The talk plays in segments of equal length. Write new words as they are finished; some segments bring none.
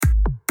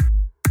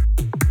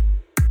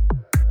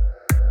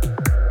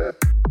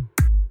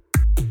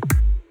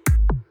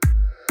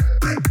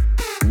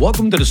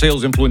Welcome to the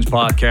Sales Influence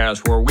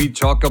Podcast, where we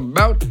talk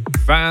about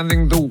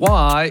finding the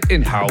why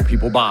in how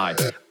people buy.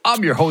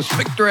 I'm your host,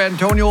 Victor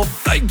Antonio.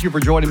 Thank you for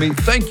joining me.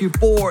 Thank you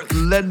for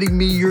lending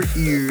me your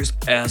ears.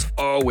 As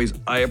always,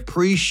 I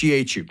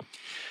appreciate you.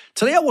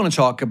 Today, I want to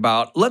talk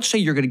about, let's say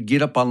you're going to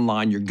get up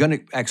online, you're going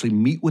to actually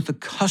meet with a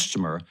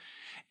customer.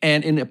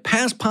 And in a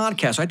past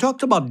podcast, I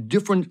talked about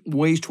different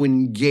ways to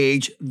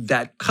engage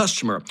that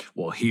customer.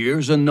 Well,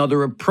 here's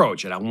another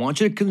approach, and I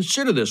want you to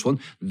consider this one.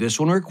 This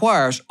one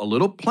requires a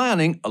little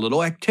planning, a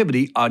little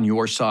activity on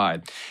your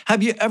side.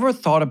 Have you ever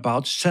thought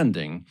about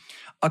sending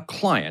a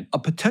client, a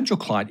potential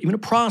client, even a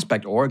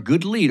prospect or a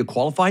good lead, a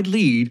qualified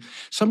lead,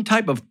 some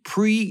type of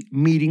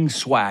pre-meeting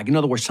swag? In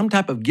other words, some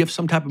type of gift,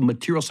 some type of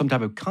material, some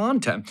type of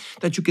content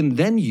that you can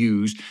then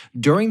use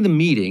during the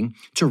meeting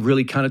to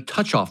really kind of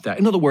touch off that.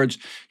 In other words,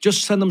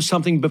 just send them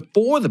something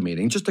before the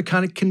meeting just to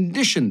kind of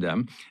condition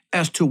them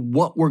as to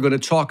what we're going to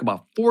talk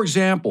about. For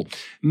example,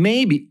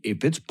 maybe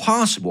if it's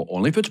possible,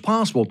 only if it's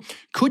possible,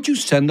 could you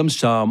send them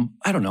some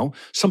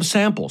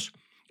samples?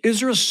 Is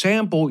there a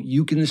sample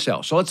you can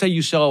sell? So let's say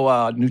you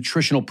sell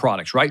nutritional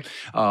products, right?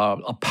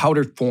 A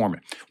powdered form.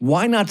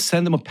 Why not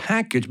send them a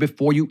package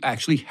before you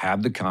actually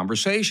have the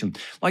conversation?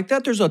 Like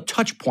that, there's a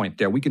touch point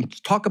there. We can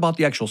talk about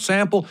the actual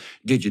sample.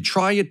 Did you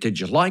try it? Did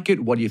you like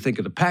it? What do you think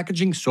of the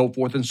packaging? So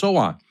forth and so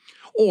on.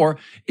 Or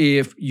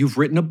if you've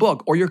written a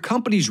book, or your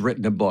company's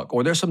written a book,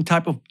 or there's some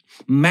type of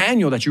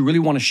manual that you really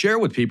want to share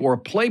with people, or a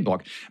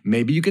playbook,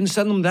 maybe you can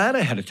send them that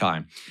ahead of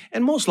time.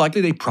 And most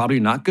likely, they're probably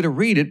not going to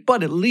read it,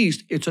 but at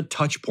least it's a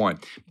touch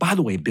point. By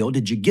the way, Bill,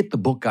 did you get the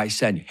book I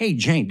sent? Hey,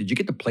 Jane, did you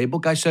get the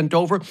playbook I sent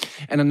over?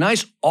 And a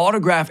nice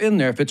autograph in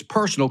there, if it's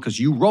personal, because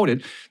you wrote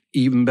it,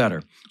 even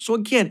better. So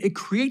again, it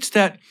creates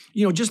that,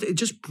 it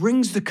just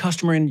brings the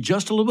customer in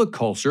just a little bit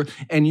closer.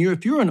 And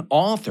if you're an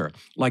author,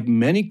 like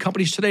many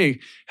companies today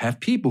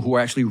have people who are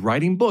actually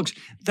writing books,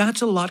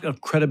 that's a lot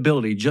of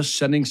credibility just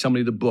sending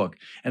somebody the book.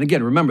 And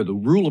again, remember the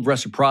rule of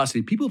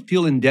reciprocity. People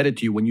feel indebted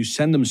to you when you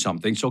send them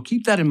something. So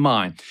keep that in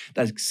mind,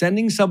 that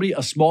sending somebody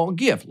a small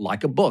gift,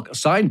 like a book, a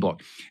signed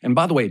book. And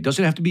by the way, it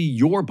doesn't have to be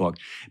your book.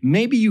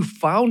 Maybe you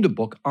found a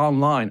book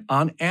online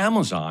on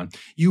Amazon.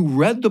 You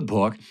read the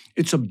book.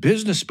 It's a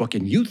business book,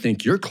 and you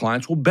think your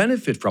clients will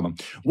benefit from them.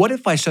 What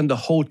if I send the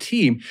whole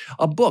team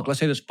a book? Let's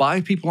say there's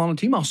 5 people on the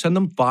team. I'll send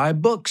them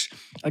 5 books.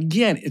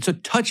 Again, it's a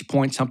touch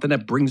point, something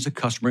that brings the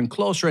customer in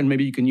closer, and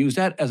maybe you can use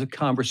that as a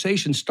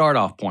conversation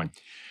start-off point.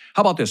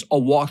 How about this? A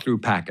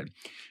walkthrough packet.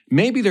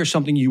 Maybe there's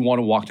something you want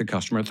to walk the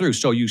customer through.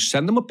 So you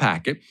send them a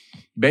packet,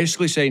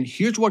 basically saying,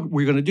 here's what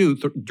we're going to do.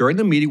 During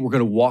the meeting, we're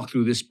going to walk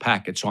through this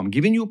packet. So I'm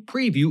giving you a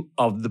preview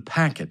of the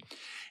packet.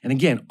 And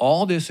again,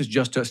 all this is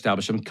just to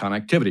establish some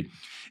connectivity.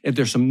 If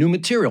there's some new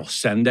material,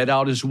 send that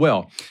out as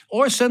well.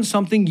 Or send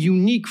something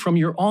unique from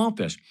your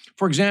office.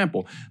 For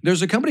example,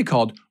 there's a company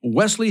called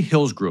Wesley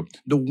Hills Group.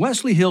 The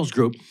Wesley Hills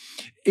Group,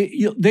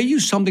 they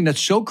use something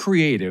that's so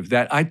creative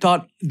that I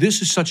thought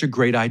this is such a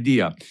great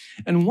idea.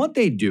 And what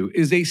they do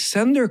is they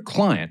send their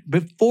client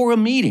before a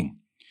meeting.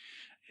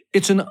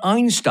 It's an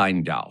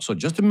Einstein doll. So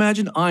just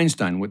imagine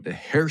Einstein with the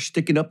hair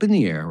sticking up in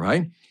the air,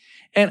 right?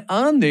 And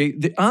on there,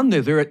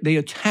 they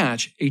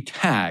attach a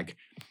tag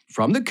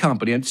from the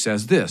company and it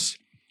says this.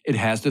 It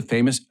has the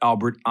famous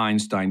Albert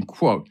Einstein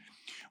quote,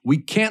 "We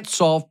can't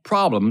solve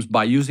problems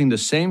by using the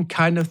same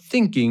kind of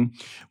thinking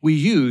we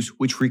use,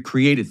 which we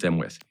created them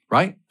with,"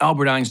 right?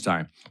 Albert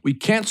Einstein. We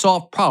can't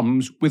solve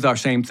problems with our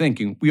same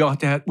thinking. We have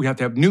to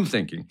have new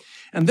thinking.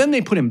 And then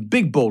they put in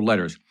big bold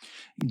letters,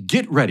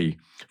 "Get ready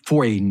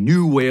for a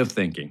new way of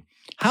thinking."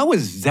 How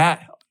is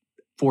that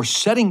for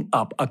setting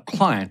up a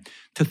client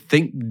to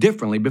think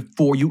differently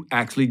before you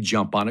actually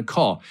jump on a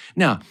call?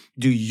 Now,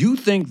 do you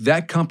think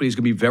that company is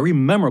going to be very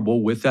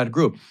memorable with that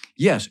group?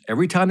 Yes,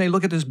 every time they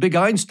look at this big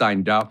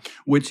Einstein doll,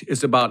 which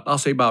is about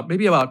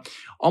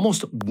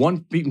almost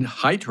 1 feet in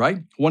height,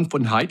 right? 1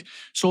 foot in height.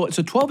 So it's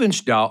a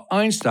 12-inch doll,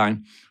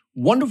 Einstein,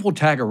 wonderful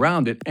tag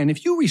around it. And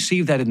if you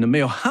receive that in the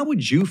mail, how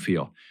would you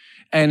feel?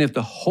 And if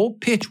the whole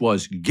pitch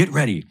was, get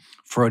ready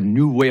for a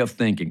new way of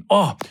thinking.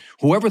 Oh,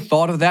 whoever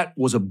thought of that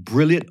was a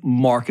brilliant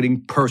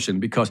marketing person,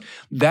 because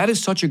that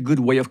is such a good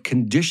way of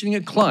conditioning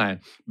a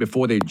client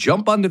before they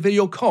jump on the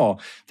video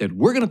call that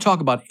we're going to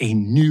talk about a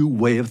new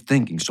way of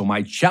thinking. So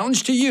my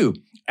challenge to you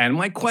and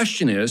my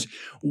question is,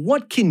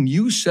 what can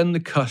you send the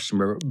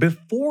customer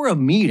before a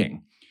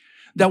meeting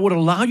that would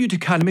allow you to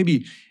kind of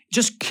maybe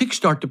just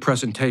kickstart the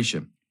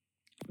presentation?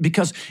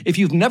 Because if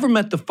you've never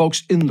met the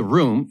folks in the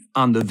room,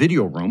 on the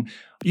video room,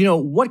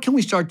 what can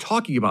we start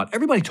talking about?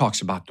 Everybody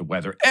talks about the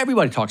weather.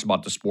 Everybody talks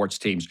about the sports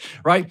teams,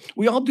 right?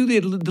 We all do the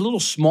little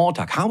small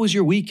talk. How was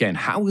your weekend?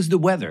 How was the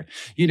weather?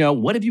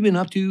 What have you been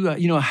up to?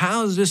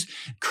 How is this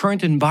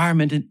current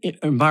environment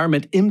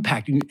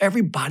impacting you?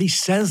 Everybody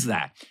says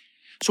that.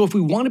 So if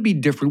we want to be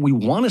different, we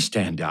want to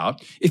stand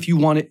out. If you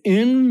want to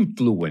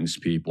influence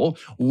people,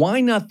 why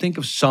not think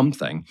of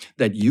something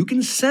that you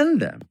can send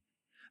them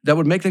that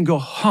would make them go,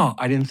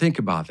 I didn't think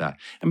about that.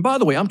 And by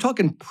the way, I'm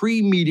talking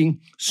pre-meeting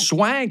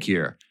swag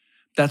here.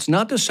 That's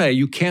not to say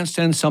you can't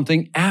send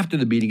something after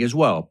the meeting as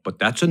well, but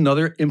that's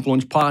another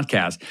influence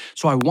podcast.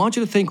 So I want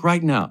you to think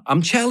right now.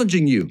 I'm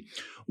challenging you.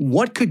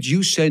 What could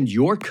you send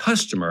your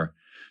customer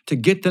to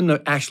get them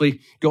to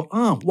actually go,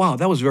 oh, wow,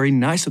 that was very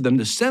nice of them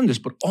to send this,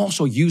 but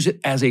also use it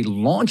as a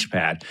launch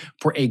pad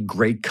for a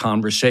great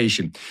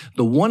conversation.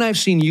 The one I've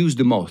seen used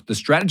the most, the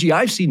strategy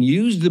I've seen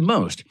used the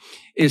most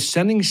is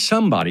sending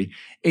somebody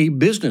a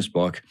business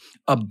book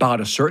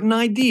about a certain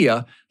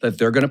idea that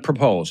they're going to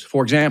propose.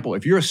 For example,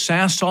 if you're a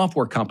SaaS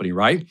software company,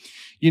 right?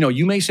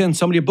 You may send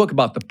somebody a book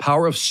about the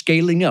power of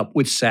scaling up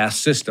with SaaS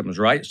systems,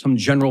 right? Some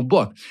general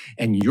book.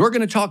 And you're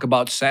going to talk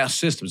about SaaS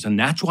systems. And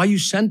that's why you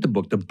sent the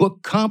book. The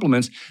book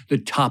complements the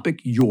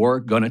topic you're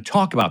going to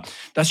talk about.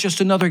 That's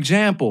just another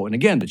example. And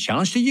again, the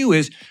challenge to you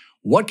is,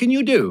 what can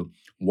you do?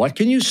 What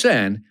can you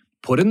send?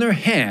 Put in their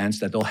hands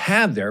that they'll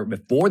have there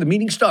before the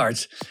meeting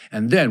starts.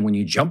 And then when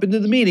you jump into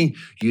the meeting,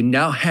 you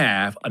now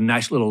have a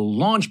nice little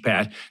launch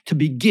pad to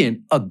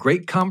begin a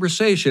great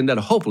conversation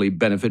that'll hopefully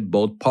benefit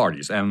both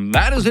parties. And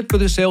that is it for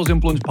the Sales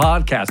Influence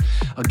Podcast.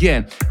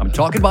 Again, I'm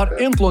talking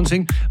about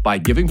influencing by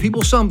giving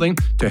people something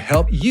to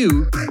help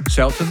you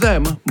sell to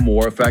them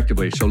more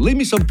effectively. So leave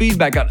me some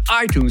feedback on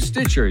iTunes,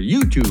 Stitcher,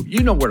 YouTube.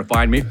 You know where to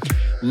find me.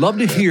 Love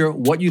to hear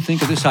what you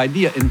think of this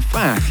idea. In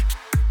fact,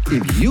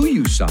 if you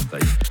use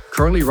something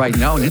currently right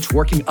now and it's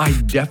working, I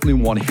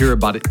definitely want to hear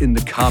about it in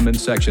the comment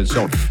section.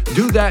 So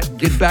do that,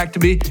 get back to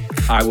me.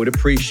 I would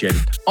appreciate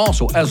it.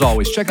 Also, as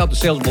always, check out the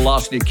Sales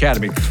Velocity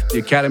Academy. The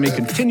Academy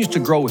continues to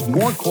grow with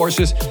more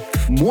courses,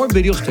 more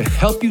videos to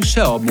help you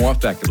sell more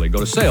effectively. Go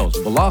to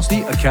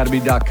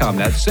salesvelocityacademy.com.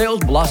 That's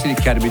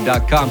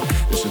salesvelocityacademy.com.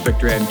 This is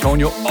Victor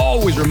Antonio,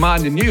 always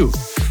reminding you,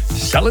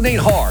 selling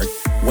ain't hard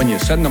when you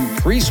send them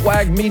free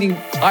swag meeting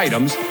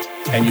items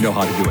and you know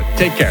how to do it.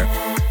 Take care.